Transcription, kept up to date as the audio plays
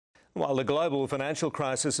While the global financial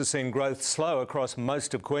crisis has seen growth slow across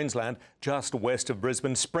most of Queensland, just west of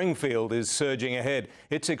Brisbane, Springfield is surging ahead.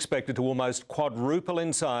 It's expected to almost quadruple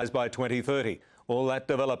in size by 2030. All that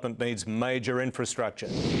development needs major infrastructure.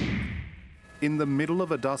 In the middle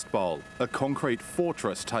of a dust bowl, a concrete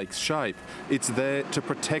fortress takes shape. It's there to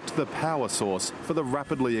protect the power source for the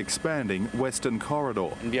rapidly expanding Western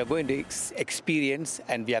Corridor. And we are going to experience,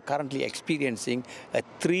 and we are currently experiencing, a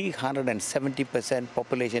 370%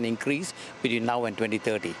 population increase between now and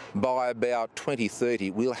 2030. By about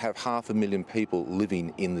 2030, we'll have 500,000 people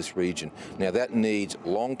living in this region. Now that needs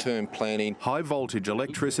long-term planning. High voltage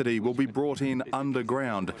electricity will be brought in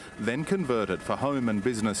underground, then converted for home and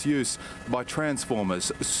business use by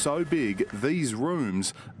transformers so big these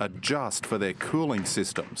rooms are just for their cooling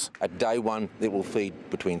systems. At day one, it will feed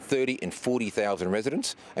between 30 and 40,000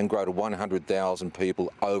 residents and grow to 100,000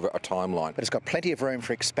 people over a timeline. But it's got plenty of room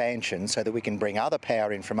for expansion so that we can bring other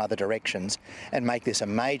power in from other directions and make this a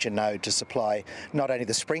major node to supply not only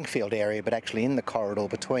the Springfield area but actually in the corridor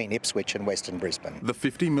between Ipswich and Western Brisbane. The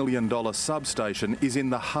 $50 million substation is in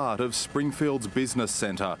the heart of Springfield's business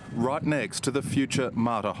centre, right next to the future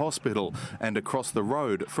Maha hospital and across the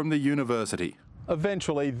road from the university.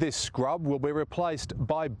 Eventually, this scrub will be replaced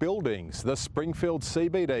by buildings. The Springfield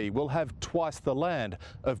CBD will have twice the land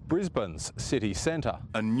of Brisbane's city centre.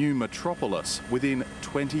 A new metropolis within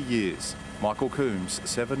 20 years. Michael Coombs,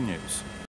 7 News.